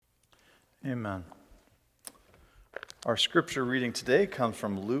Amen. Our scripture reading today comes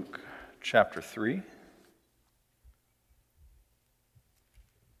from Luke chapter 3.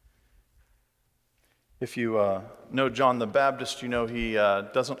 If you know John the Baptist, you know he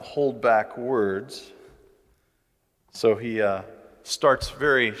doesn't hold back words. So he starts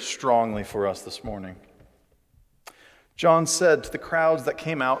very strongly for us this morning. John said to the crowds that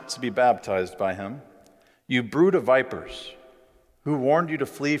came out to be baptized by him, "You brood of vipers, who warned you to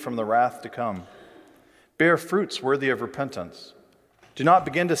flee from the wrath to come? Bear fruits worthy of repentance. Do not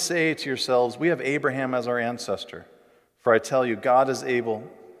begin to say to yourselves, 'We have Abraham as our ancestor.' For I tell you, God is able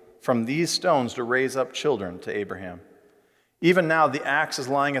from these stones to raise up children to Abraham. Even now the axe is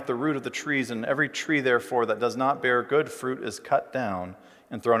lying at the root of the trees, and every tree, therefore, that does not bear good fruit is cut down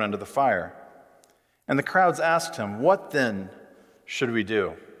and thrown into the fire." And the crowds asked him, "What then should we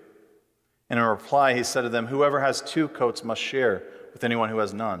do?" And in reply he said to them, "Whoever has 2 coats must share with anyone who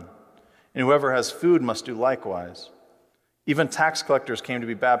has none, and whoever has food must do likewise." Even tax collectors came to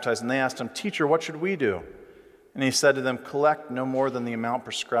be baptized, and they asked him, "Teacher, what should we do?" And he said to them, "Collect no more than the amount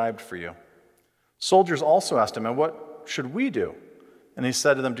prescribed for you." Soldiers also asked him, "And what should we do?" And he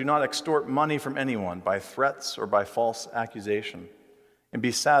said to them, "Do not extort money from anyone by threats or by false accusation, and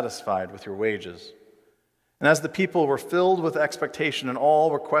be satisfied with your wages." And as the people were filled with expectation, and all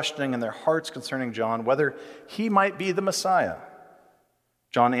were questioning in their hearts concerning John whether he might be the Messiah,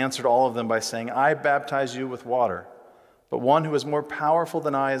 John answered all of them by saying, "I baptize you with water, but one who is more powerful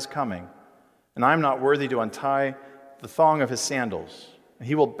than I is coming, and I am not worthy to untie the thong of his sandals. And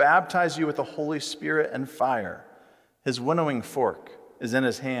he will baptize you with the Holy Spirit and fire. His winnowing fork is in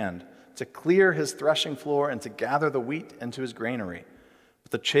his hand to clear his threshing floor and to gather the wheat into his granary.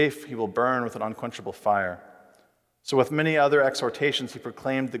 But the chaff he will burn with an unquenchable fire." So with many other exhortations he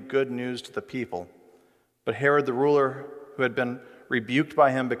proclaimed the good news to the people. But Herod the ruler, who had been rebuked by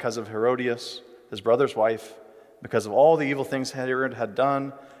him because of Herodias, his brother's wife, because of all the evil things Herod had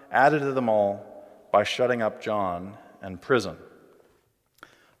done, added to them all by shutting up John in prison.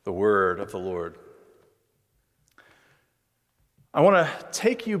 The word of the Lord. I want to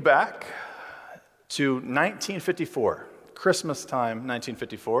take you back to 1954, Christmas time,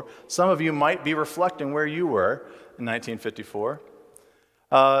 1954. Some of you might be reflecting where you were in 1954.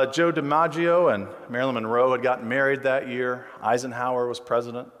 Joe DiMaggio and Marilyn Monroe had gotten married that year. Eisenhower was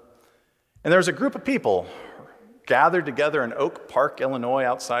president. And there was a group of people gathered together in Oak Park, Illinois,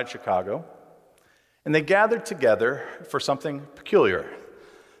 outside Chicago. And they gathered together for something peculiar.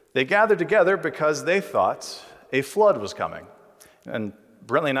 They gathered together because they thought a flood was coming. And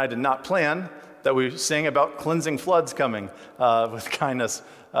Brentley and I did not plan that we sing about cleansing floods coming with kindness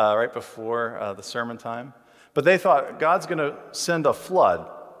right before the sermon time. But they thought God's going to send a flood,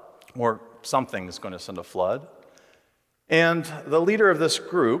 or something's going to send a flood. And the leader of this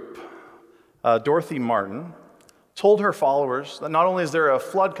group, Dorothy Martin, told her followers that not only is there a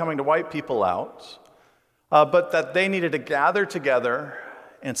flood coming to wipe people out, but that they needed to gather together,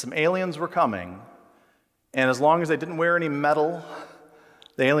 and some aliens were coming. And as long as they didn't wear any metal,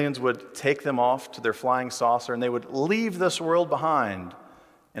 the aliens would take them off to their flying saucer, and they would leave this world behind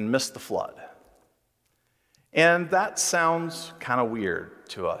and miss the flood. And that sounds kind of weird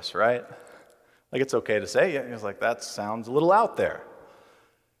to us, right? Like, it's okay to say it. It's like, that sounds a little out there.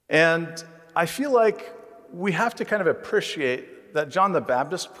 And I feel like we have to kind of appreciate that John the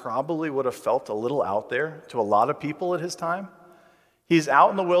Baptist probably would have felt a little out there to a lot of people at his time. He's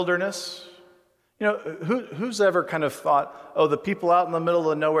out in the wilderness. You know, who's ever kind of thought, oh, the people out in the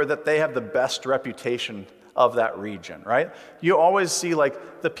middle of nowhere, that they have the best reputation of that region, right? You always see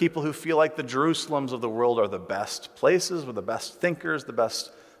like the people who feel like the Jerusalems of the world are the best places with the best thinkers, the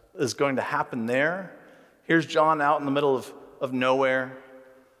best is going to happen there. Here's John out in the middle of nowhere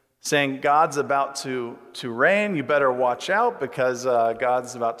saying, God's about to reign. You better watch out because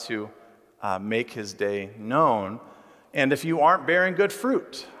God's about to make his day known. And if you aren't bearing good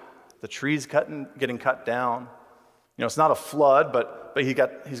fruit, the trees getting cut down. You know, it's not a flood, but he's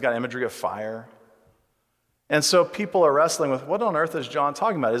got imagery of fire. And so people are wrestling with, what on earth is John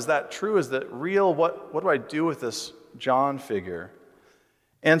talking about? Is that true? Is that real? What do I do with this John figure?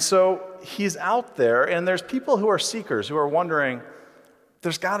 And so he's out there, and there's people who are seekers, who are wondering,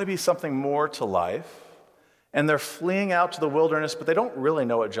 there's got to be something more to life. And they're fleeing out to the wilderness, but they don't really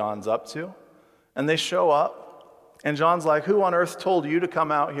know what John's up to. And they show up, and John's like, who on earth told you to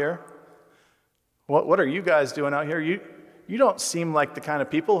come out here? What are you guys doing out here? You don't seem like the kind of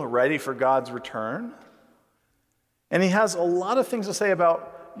people who are ready for God's return. And he has a lot of things to say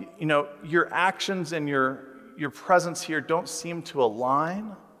about, you know, your actions and your presence here don't seem to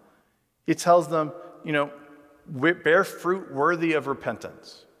align. He tells them, you know, bear fruit worthy of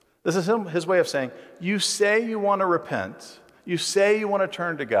repentance. This is his way of saying, you say you want to repent, you say you want to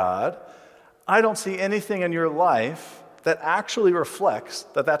turn to God. I don't see anything in your life that actually reflects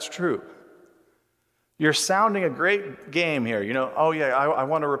that that's true. You're sounding a great game here. Oh yeah, I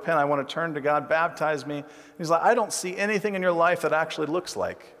want to repent, I want to turn to God, baptize me. He's like, I don't see anything in your life that actually looks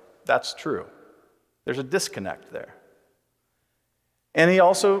like that's true. There's a disconnect there. And he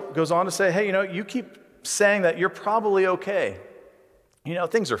also goes on to say, hey, you keep saying that you're probably okay.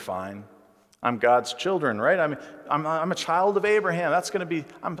 Things are fine. I'm God's children, right? I'm a child of Abraham. That's going to be,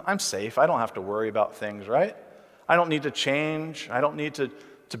 I'm safe. I don't have to worry about things, right? I don't need to change. I don't need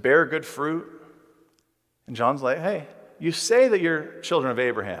to bear good fruit. And John's like, hey, you say that you're children of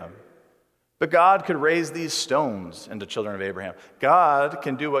Abraham, but God could raise these stones into children of Abraham. God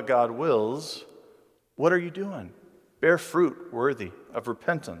can do what God wills. What are you doing? Bear fruit worthy of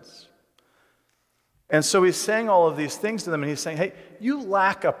repentance. And so he's saying all of these things to them, and he's saying, hey, you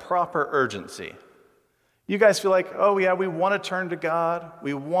lack a proper urgency. You guys feel like, oh yeah, we want to turn to God,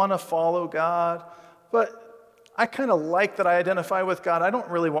 we want to follow God, but I kind of like that I identify with God. I don't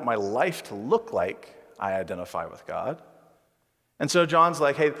really want my life to look like I identify with God. And so John's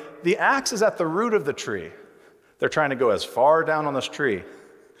like, hey, the axe is at the root of the tree. They're trying to go as far down on this tree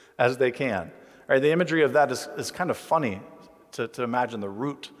as they can. Right, the imagery of that is kind of funny to imagine the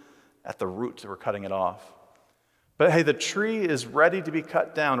root. At the root, we're cutting it off. But hey, the tree is ready to be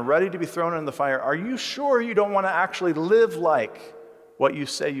cut down, ready to be thrown in the fire. Are you sure you don't want to actually live like what you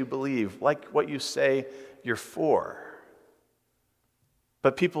say you believe, like what you say you're for?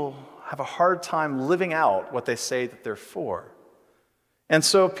 But people have a hard time living out what they say that they're for. And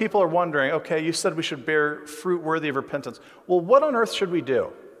so people are wondering, okay, you said we should bear fruit worthy of repentance. Well, what on earth should we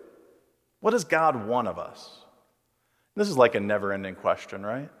do? What does God want of us? This is like a never-ending question,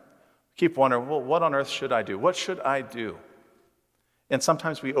 right? Keep wondering, well, what on earth should I do? What should I do? And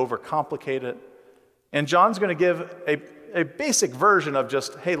sometimes we overcomplicate it. And John's going to give a basic version of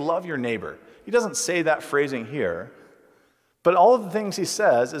just, hey, love your neighbor. He doesn't say that phrasing here, but all of the things he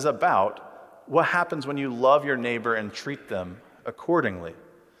says is about what happens when you love your neighbor and treat them accordingly.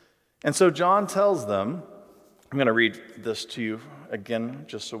 And so John tells them, I'm going to read this to you again,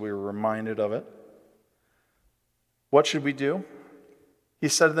 just so we're reminded of it. What should we do? He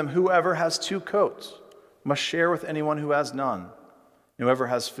said to them, whoever has 2 coats must share with anyone who has none. Whoever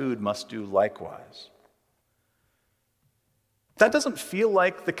has food must do likewise. That doesn't feel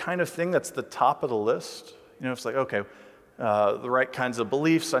like the kind of thing that's the top of the list. It's like, okay, the right kinds of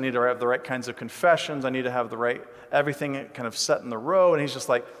beliefs, I need to have the right kinds of confessions, I need to have the right, everything kind of set in the row. And he's just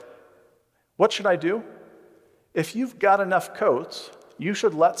like, what should I do? If you've got enough coats, you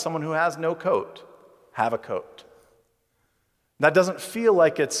should let someone who has no coat have a coat. That doesn't feel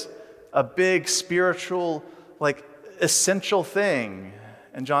like it's a big spiritual, essential thing.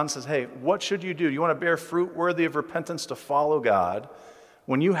 And John says, hey, what should you do? You want to bear fruit worthy of repentance to follow God?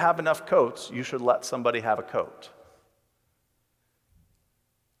 When you have enough coats, you should let somebody have a coat.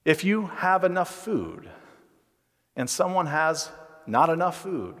 If you have enough food and someone has not enough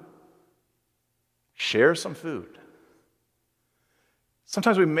food, share some food.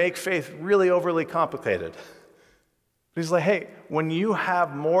 Sometimes we make faith really overly complicated. But he's like, hey, when you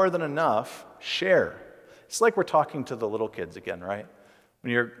have more than enough, share. It's like we're talking to the little kids again, right?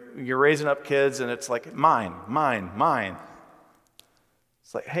 When you're raising up kids and it's like, mine, mine, mine.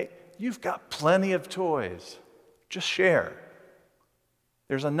 It's like, hey, you've got plenty of toys. Just share.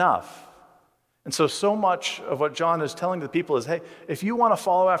 There's enough. And so much of what John is telling the people is, hey, if you want to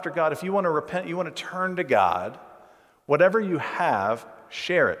follow after God, if you want to repent, you want to turn to God, whatever you have,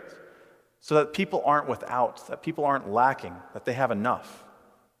 share it. So that people aren't without, that people aren't lacking, that they have enough.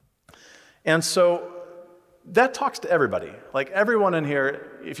 And so that talks to everybody. Like everyone in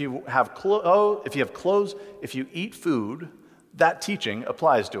here, if you have clothes, if you eat food, that teaching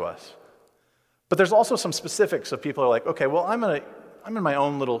applies to us. But there's also some specifics of people who are like, okay, well, I'm in my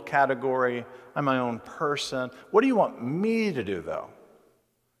own little category. I'm my own person. What do you want me to do, though?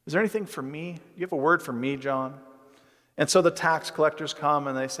 Is there anything for me? You have a word for me, John? And so the tax collectors come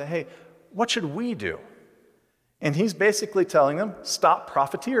and they say, hey, what should we do? And he's basically telling them, stop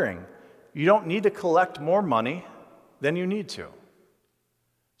profiteering. You don't need to collect more money than you need to.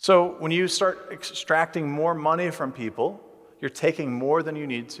 So when you start extracting more money from people, you're taking more than you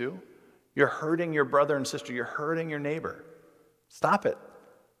need to. You're hurting your brother and sister. You're hurting your neighbor. Stop it.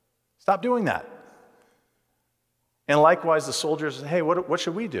 Stop doing that. And likewise, the soldiers say, hey, what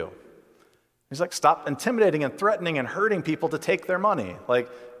should we do? He's like, stop intimidating and threatening and hurting people to take their money.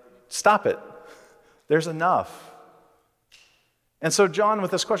 Stop it. There's enough. And so John,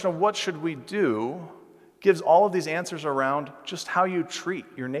 with this question of what should we do, gives all of these answers around just how you treat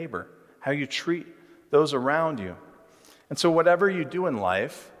your neighbor, how you treat those around you. And so whatever you do in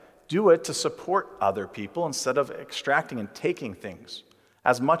life, do it to support other people instead of extracting and taking things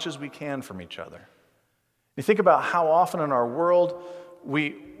as much as we can from each other. You think about how often in our world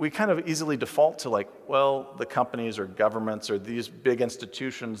we kind of easily default to the companies or governments or these big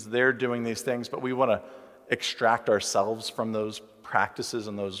institutions, they're doing these things, but we want to extract ourselves from those practices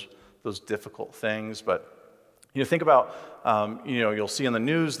and those difficult things. But think about, you'll see in the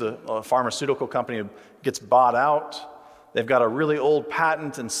news the pharmaceutical company gets bought out. They've got a really old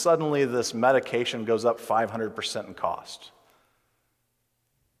patent, and suddenly this medication goes up 500% in cost.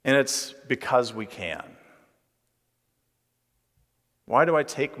 And it's because we can. Why do I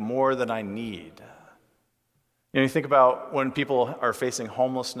take more than I need? You think about when people are facing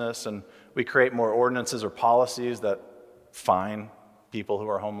homelessness and we create more ordinances or policies that fine people who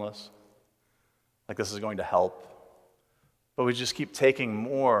are homeless. Like this is going to help. But we just keep taking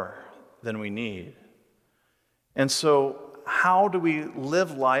more than we need. And so how do we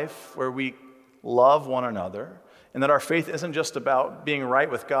live life where we love one another and that our faith isn't just about being right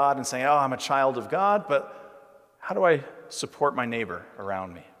with God and saying, I'm a child of God, but how do I support my neighbor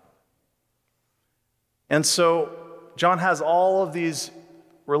around me? And so John has all of these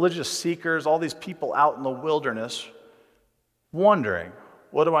religious seekers, all these people out in the wilderness wondering,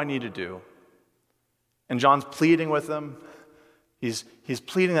 what do I need to do? And John's pleading with them. He's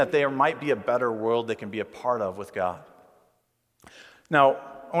pleading that there might be a better world they can be a part of with God. Now,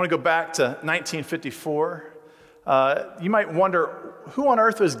 I want to go back to 1954. You might wonder, who on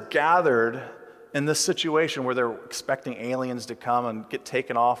earth was gathered in this situation where they're expecting aliens to come and get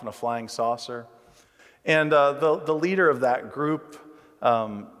taken off in a flying saucer? And the leader of that group,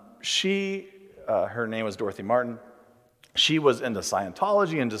 her name was Dorothy Martin. She was into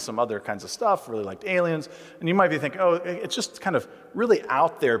Scientology, into some other kinds of stuff, really liked aliens. And you might be thinking, it's just kind of really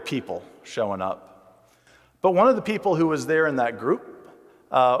out there people showing up. But one of the people who was there in that group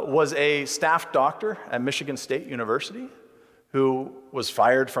was a staff doctor at Michigan State University who was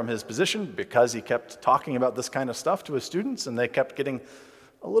fired from his position because he kept talking about this kind of stuff to his students, and they kept getting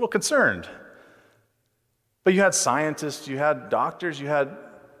a little concerned. But you had scientists, you had doctors, you had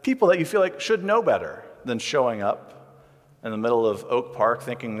people that you feel like should know better than showing up in the middle of Oak Park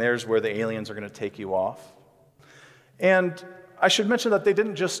thinking there's where the aliens are going to take you off. And I should mention that they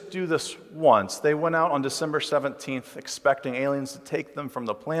didn't just do this once. They went out on December 17th expecting aliens to take them from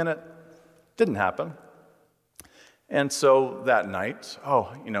the planet. Didn't happen. And so that night,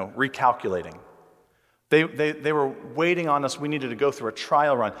 recalculating. They were waiting on us. We needed to go through a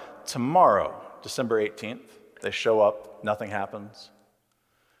trial run. Tomorrow, December 18th, they show up. Nothing happens.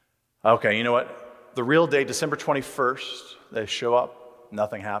 Okay, you know what? The real day, December 21st, they show up,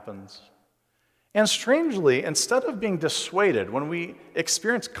 nothing happens. And strangely, instead of being dissuaded, when we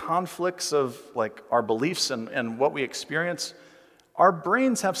experience conflicts of our beliefs and what we experience, our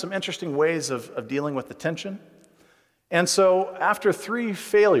brains have some interesting ways of dealing with the tension. And so after 3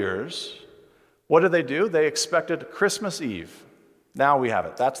 failures, what do? They expected Christmas Eve. Now we have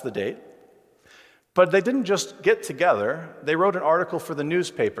it. That's the date. But they didn't just get together. They wrote an article for the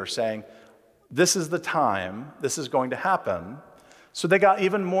newspaper saying, this is the time, this is going to happen. So they got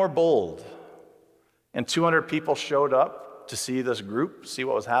even more bold. And 200 people showed up to see this group, see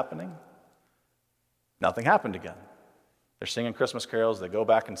what was happening. Nothing happened again. They're singing Christmas carols, they go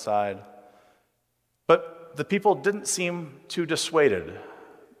back inside. But the people didn't seem too dissuaded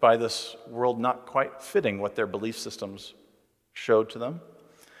by this world not quite fitting what their belief systems showed to them.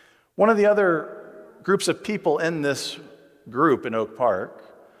 One of the other groups of people in this group in Oak Park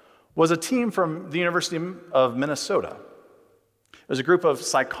was a team from the University of Minnesota. It was a group of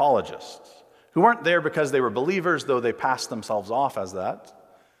psychologists who weren't there because they were believers, though they passed themselves off as that,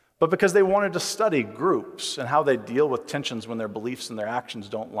 but because they wanted to study groups and how they deal with tensions when their beliefs and their actions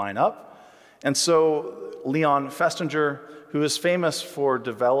don't line up. And so Leon Festinger, who is famous for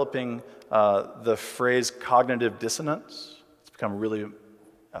developing the phrase cognitive dissonance, it's become a really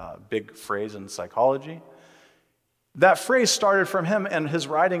big phrase in psychology. That phrase started from him and his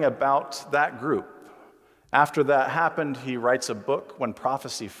writing about that group. After that happened, he writes a book, When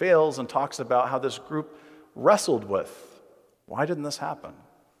Prophecy Fails, and talks about how this group wrestled with, why didn't this happen?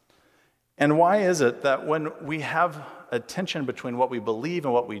 And why is it that when we have a tension between what we believe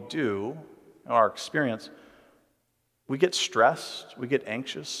and what we do, our experience, we get stressed, we get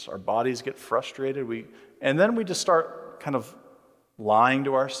anxious, our bodies get frustrated, and then we just start kind of lying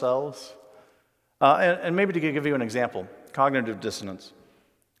to ourselves. And maybe to give you an example, cognitive dissonance.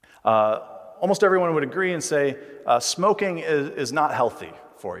 Almost everyone would agree and say smoking is not healthy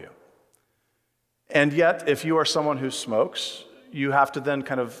for you. And yet, if you are someone who smokes, you have to then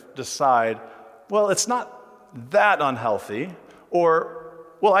kind of decide, well, it's not that unhealthy, or,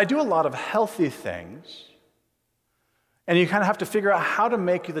 well, I do a lot of healthy things. And you kind of have to figure out how to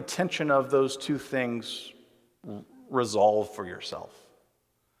make the tension of those two things resolve for yourself.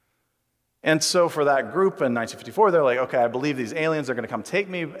 And so for that group in 1954, they're like, okay, I believe these aliens are going to come take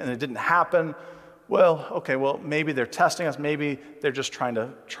me, and it didn't happen. Well, okay, well, maybe they're testing us. Maybe they're just trying to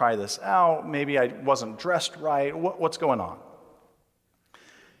try this out. Maybe I wasn't dressed right. What's going on?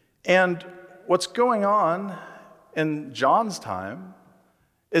 And what's going on in John's time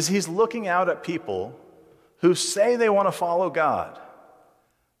is he's looking out at people who say they want to follow God.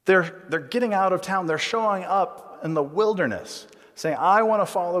 They're getting out of town. They're showing up in the wilderness saying, I want to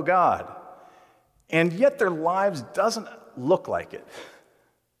follow God. And yet their lives doesn't look like it.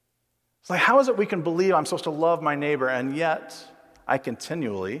 It's like, how is it we can believe I'm supposed to love my neighbor, and yet I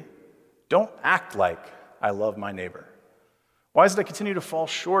continually don't act like I love my neighbor? Why is it I continue to fall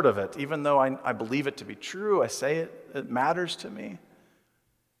short of it, even though I believe it to be true? I say it matters to me.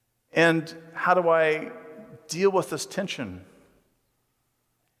 And how do I deal with this tension?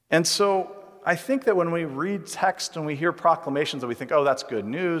 And so I think that when we read text and we hear proclamations that we think, oh, that's good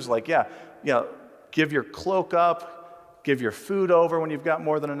news, like, yeah, give your cloak up, give your food over when you've got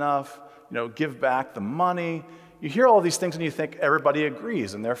more than enough, give back the money. You hear all these things and you think everybody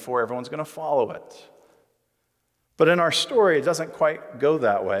agrees, and therefore everyone's going to follow it. But in our story, it doesn't quite go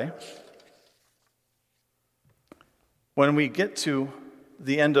that way. When we get to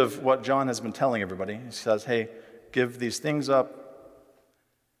the end of what John has been telling everybody, he says, hey, give these things up.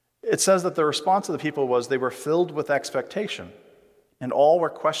 It says that the response of the people was they were filled with expectation, and all were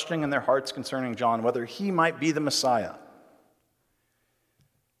questioning in their hearts concerning John whether he might be the Messiah.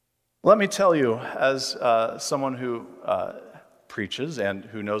 Let me tell you, as someone who preaches and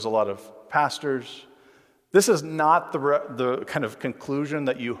who knows a lot of pastors, this is not the kind of conclusion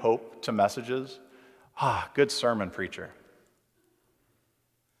that you hope to messages. Good sermon, preacher.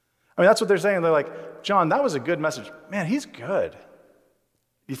 I mean, that's what they're saying. They're like, John, that was a good message. Man, he's good.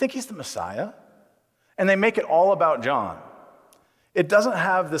 You think he's the Messiah? And they make it all about John. It doesn't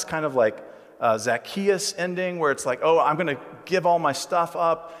have this kind of like Zacchaeus ending where it's like, oh, I'm going to give all my stuff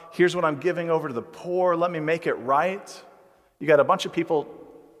up. Here's what I'm giving over to the poor. Let me make it right. You got a bunch of people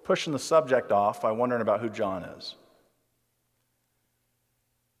pushing the subject off by wondering about who John is.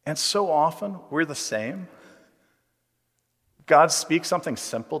 And so often, we're the same. God speaks something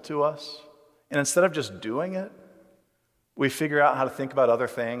simple to us, and instead of just doing it, we figure out how to think about other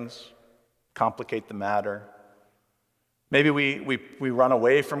things, complicate the matter. Maybe we run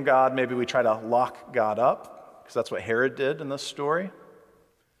away from God. Maybe we try to lock God up, because that's what Herod did in this story.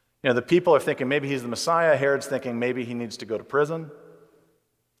 The people are thinking maybe he's the Messiah. Herod's thinking maybe he needs to go to prison.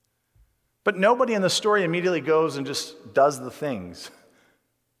 But nobody in the story immediately goes and just does the things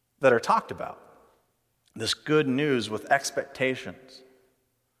that are talked about. This good news with expectations.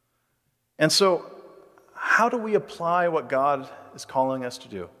 And so, how do we apply what God is calling us to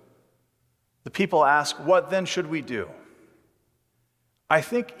do? The people ask, what then should we do? I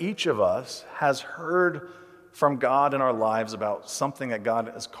think each of us has heard from God in our lives about something that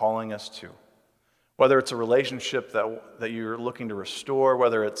God is calling us to. Whether it's a relationship that you're looking to restore,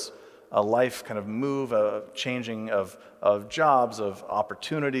 whether it's a life kind of move, a changing of jobs, of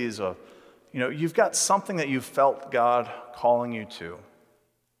opportunities, you've got something that you've felt God calling you to.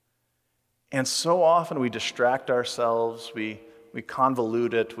 And so often we distract ourselves, we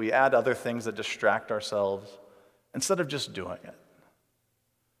convolute it, we add other things that distract ourselves instead of just doing it.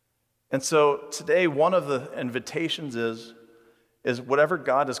 And so today, one of the invitations is whatever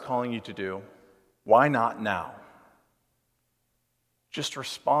God is calling you to do, why not now? Just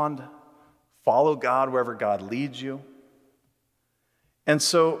respond, follow God wherever God leads you. And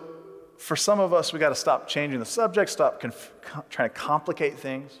so for some of us, we got to stop changing the subject, stop trying to complicate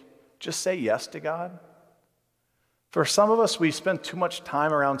things. Just say yes to God. For some of us, we spend too much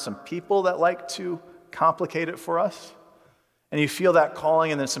time around some people that like to complicate it for us. And you feel that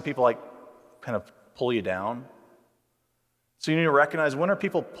calling, and then some people kind of pull you down. So you need to recognize, when are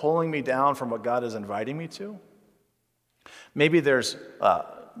people pulling me down from what God is inviting me to? Maybe there's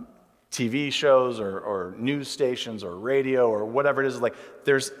TV shows or news stations or radio or whatever it is. Like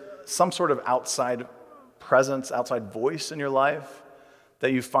there's some sort of outside presence, outside voice in your life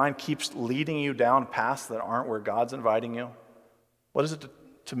that you find keeps leading you down paths that aren't where God's inviting you. What is it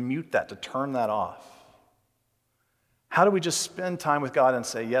to mute that, to turn that off? How do we just spend time with God and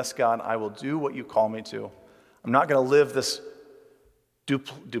say, yes, God, I will do what you call me to. I'm not going to live this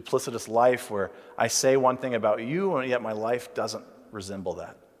duplicitous life where I say one thing about you and yet my life doesn't resemble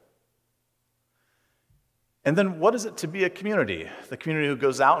that. And then what is it to be a community? The community who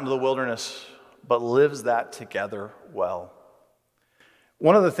goes out into the wilderness but lives that together well.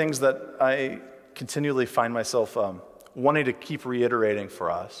 One of the things that I continually find myself wanting to keep reiterating for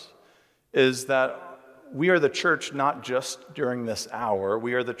us is that we are the church not just during this hour,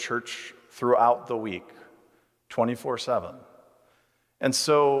 we are the church throughout the week, 24/7. And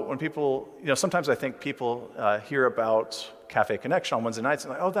so when people, sometimes I think people hear about Cafe Connection on Wednesday nights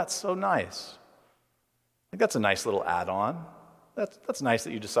and like, oh, that's so nice. I think that's a nice little add-on. That's nice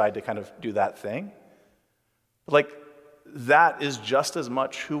that you decide to kind of do that thing. But that is just as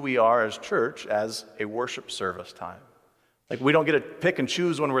much who we are as church as a worship service time. We don't get to pick and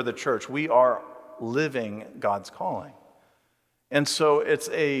choose when we're the church. We are living God's calling. And so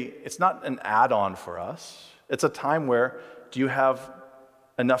it's not an add-on for us. It's a time where, do you have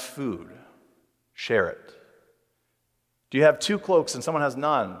enough food? Share it. Do you have 2 cloaks and someone has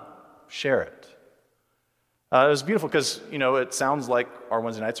none? Share it. It was beautiful because, it sounds like our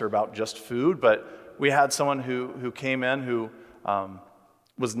Wednesday nights are about just food, but we had someone who came in who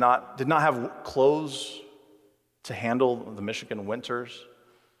did not have clothes to handle the Michigan winters.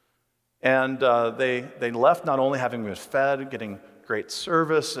 And they left not only having been fed, getting great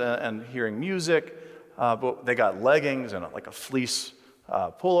service and hearing music, but they got leggings and a fleece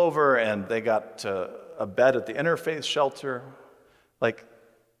pullover, and they got a bed at the interfaith shelter.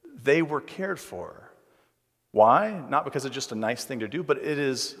 They were cared for. Why? Not because it's just a nice thing to do, but it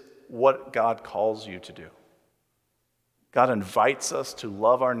is what God calls you to do. God invites us to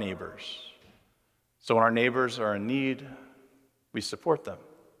love our neighbors. So when our neighbors are in need, we support them.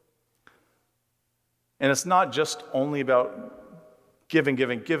 And it's not just only about giving,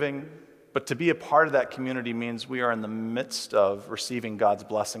 but to be a part of that community means we are in the midst of receiving God's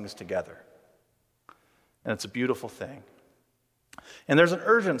blessings together. And it's a beautiful thing. And there's an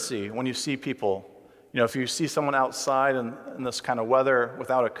urgency when you see people. If you see someone outside in this kind of weather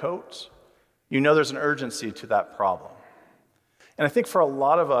without a coat, there's an urgency to that problem. And I think for a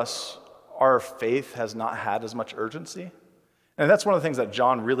lot of us, our faith has not had as much urgency. And that's one of the things that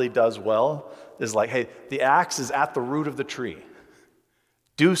John really does well, is hey, the axe is at the root of the tree.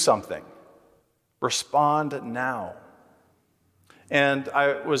 Do something. Respond now. And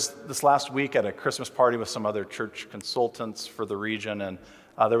I was this last week at a Christmas party with some other church consultants for the region, and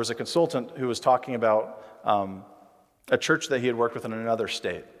there was a consultant who was talking about a church that he had worked with in another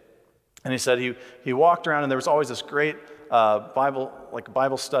state. And he said he walked around, and there was always this great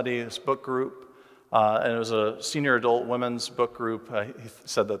Bible study, this book group, and it was a senior adult women's book group. He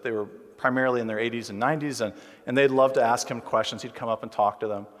said that they were primarily in their 80s and 90s, and they'd love to ask him questions. He'd come up and talk to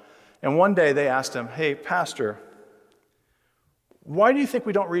them. And one day they asked him, hey, Pastor, why do you think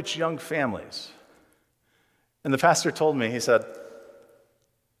we don't reach young families? And the pastor told me, he said,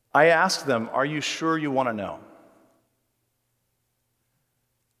 I asked them, are you sure you want to know?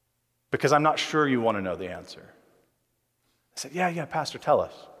 Because I'm not sure you want to know the answer. I said, yeah, Pastor, tell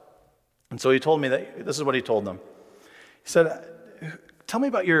us. And so he told me that this is what he told them. He said, tell me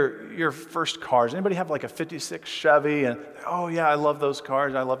about your first cars. Anybody have a 56 Chevy? And oh yeah, I love those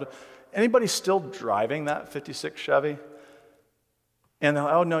cars. I loved it. Anybody still driving that 56 Chevy? And they're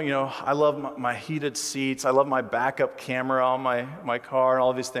like, oh no, I love my heated seats. I love my backup camera on my car and all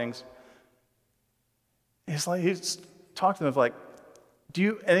of these things. He's talking to them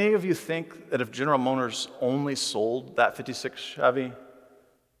do any of you think that if General Motors only sold that 56 Chevy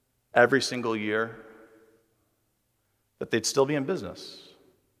every single year, that they'd still be in business?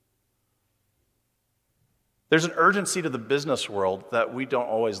 There's an urgency to the business world that we don't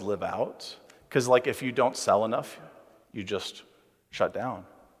always live out, because if you don't sell enough, you just shut down.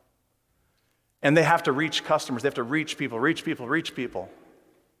 And they have to reach customers. They have to reach people.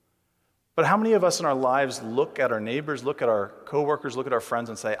 But how many of us in our lives look at our neighbors, look at our coworkers, look at our friends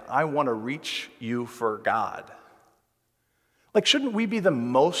and say, I want to reach you for God? Shouldn't we be the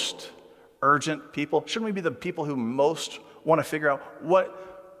most urgent people? Shouldn't we be the people who most want to figure out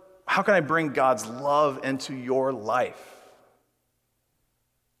how can I bring God's love into your life?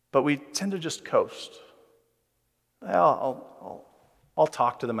 But we tend to just coast. I'll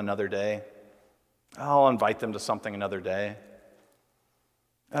talk to them another day. I'll invite them to something another day.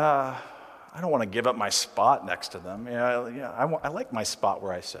 I don't want to give up my spot next to them. I like my spot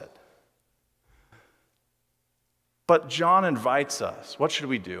where I sit. But John invites us. What should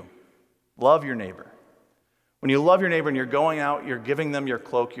we do? Love your neighbor. When you love your neighbor and you're going out, you're giving them your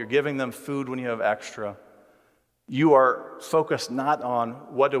cloak, you're giving them food when you have extra, you are focused not on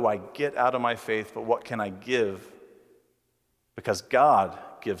what do I get out of my faith, but what can I give? Because God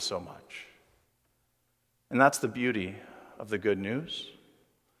gives so much. And that's the beauty of the good news.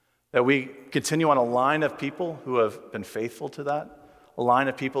 That we continue on a line of people who have been faithful to that, a line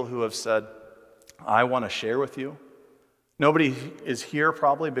of people who have said, I want to share with you. Nobody is here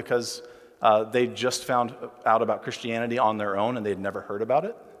probably because they just found out about Christianity on their own and they'd never heard about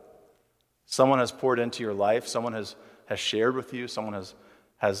it. Someone has poured into your life, someone has shared with you, someone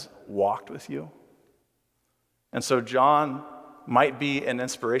has walked with you. And so John might be an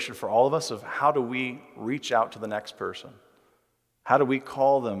inspiration for all of us of how do we reach out to the next person? How do we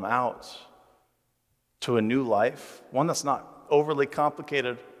call them out to a new life? One that's not overly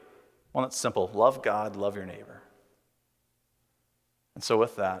complicated, one that's simple. Love God, love your neighbor. And so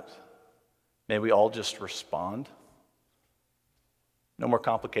with that, may we all just respond. No more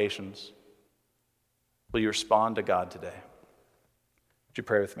complications. Will you respond to God today? Would you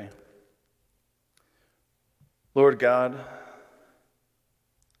pray with me? Lord God,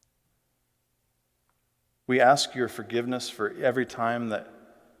 we ask your forgiveness for every time that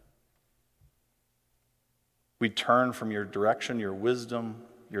we turn from your direction, your wisdom,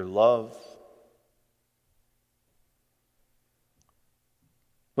 your love.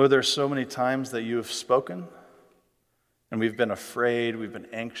 Lord, there are so many times that you have spoken, and we've been afraid, we've been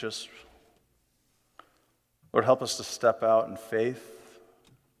anxious. Lord, help us to step out in faith.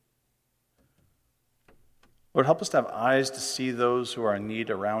 Lord, help us to have eyes to see those who are in need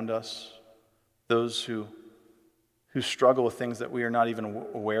around us, those who struggle with things that we are not even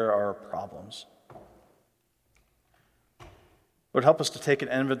aware are problems. Lord, help us to take an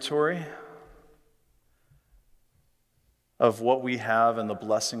inventory of what we have and the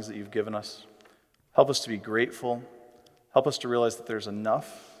blessings that you've given us. Help us to be grateful. Help us to realize that there's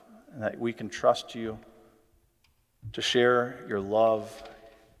enough and that we can trust you to share your love,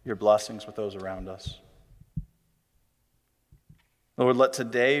 your blessings with those around us. Lord, let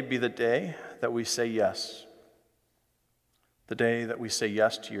today be the day that we say yes. The day that we say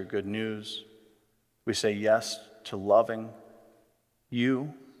yes to your good news. We say yes to loving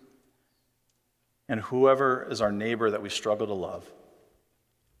you and whoever is our neighbor that we struggle to love.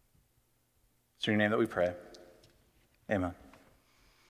 It's in your name that we pray. Amen.